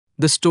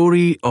the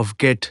story of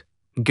Git,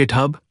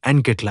 GitHub,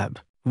 and GitLab.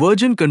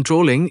 Version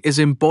controlling is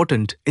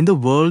important in the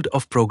world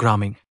of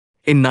programming.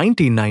 In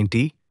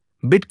 1990,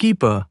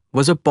 Bitkeeper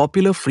was a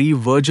popular free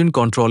version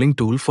controlling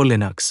tool for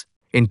Linux.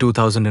 In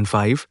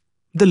 2005,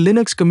 the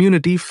Linux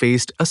community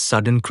faced a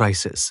sudden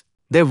crisis.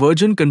 Their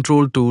version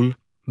control tool,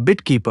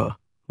 Bitkeeper,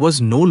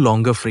 was no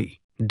longer free.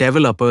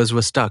 Developers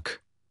were stuck,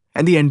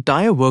 and the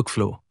entire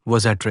workflow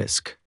was at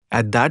risk.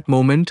 At that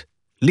moment,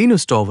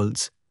 Linus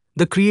Torvalds,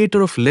 the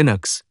creator of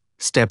Linux,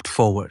 stepped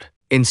forward.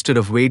 Instead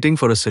of waiting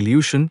for a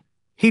solution,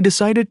 he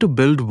decided to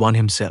build one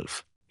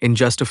himself. In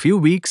just a few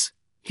weeks,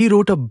 he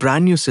wrote a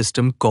brand new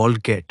system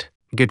called Git.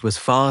 Git was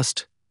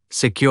fast,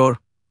 secure,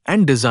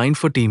 and designed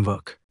for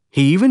teamwork.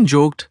 He even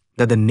joked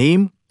that the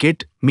name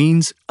Git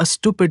means a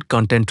stupid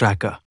content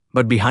tracker.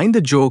 But behind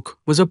the joke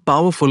was a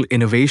powerful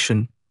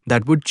innovation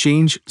that would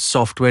change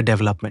software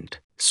development.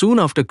 Soon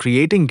after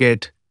creating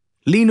Git,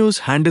 Linus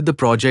handed the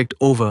project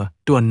over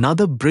to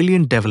another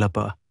brilliant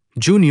developer,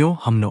 Junio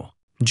Hamno.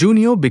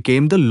 Junio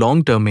became the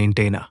long-term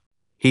maintainer.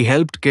 He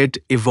helped Git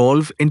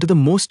evolve into the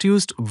most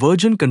used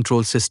version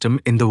control system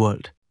in the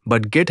world.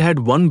 But Git had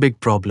one big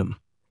problem.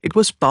 It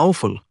was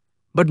powerful,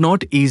 but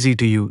not easy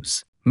to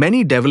use.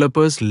 Many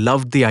developers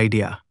loved the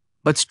idea,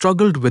 but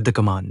struggled with the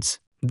commands.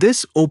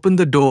 This opened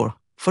the door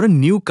for a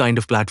new kind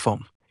of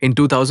platform. In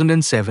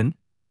 2007,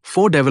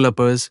 4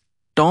 developers,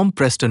 Tom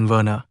Preston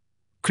Werner,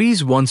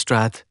 Chris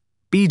Wanstrath,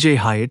 PJ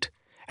Hyatt,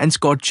 and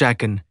Scott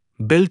Chacon,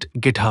 built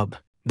GitHub.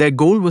 Their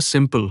goal was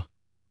simple: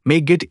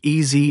 make Git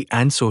easy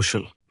and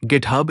social.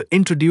 GitHub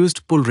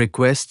introduced pull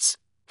requests,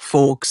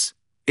 forks,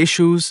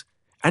 issues,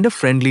 and a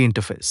friendly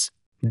interface.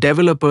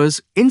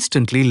 Developers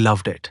instantly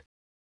loved it.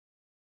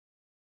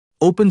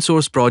 Open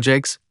source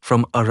projects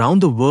from around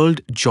the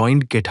world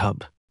joined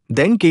GitHub.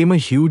 Then came a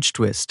huge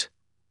twist.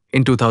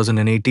 In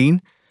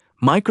 2018,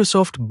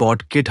 Microsoft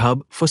bought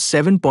GitHub for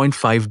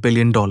 $7.5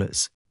 billion.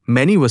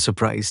 Many were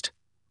surprised,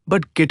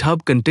 but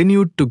GitHub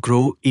continued to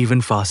grow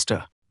even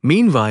faster.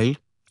 Meanwhile,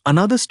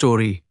 another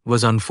story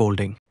was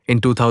unfolding.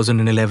 In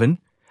 2011,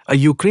 a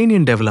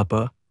Ukrainian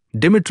developer,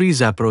 Dmitry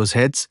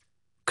Zaporozhets,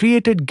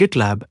 created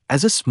GitLab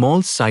as a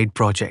small side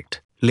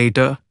project.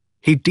 Later,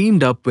 he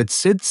teamed up with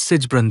Sid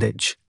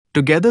Sijbrandij.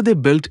 Together they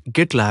built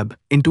GitLab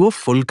into a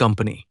full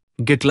company.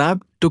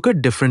 GitLab took a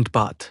different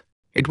path.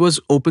 It was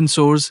open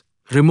source,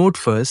 remote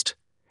first,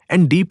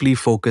 and deeply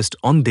focused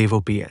on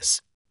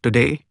DevOps.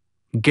 Today,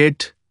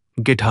 Git,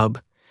 GitHub,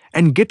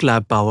 and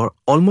GitLab power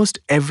almost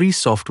every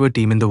software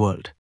team in the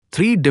world.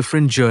 3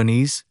 different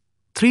journeys,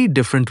 3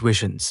 different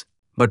visions,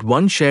 but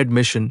one shared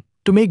mission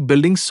to make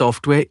building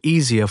software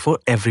easier for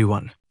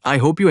everyone. I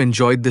hope you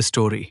enjoyed this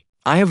story.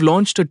 I have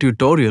launched a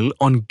tutorial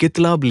on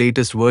GitLab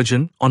latest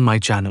version on my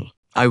channel.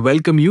 I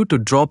welcome you to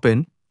drop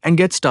in and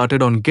get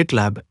started on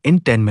GitLab in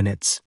 10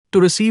 minutes. To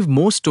receive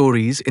more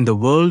stories in the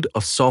world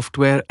of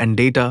software and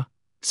data,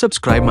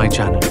 subscribe my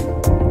channel,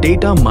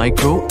 Data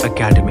Micro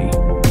Academy.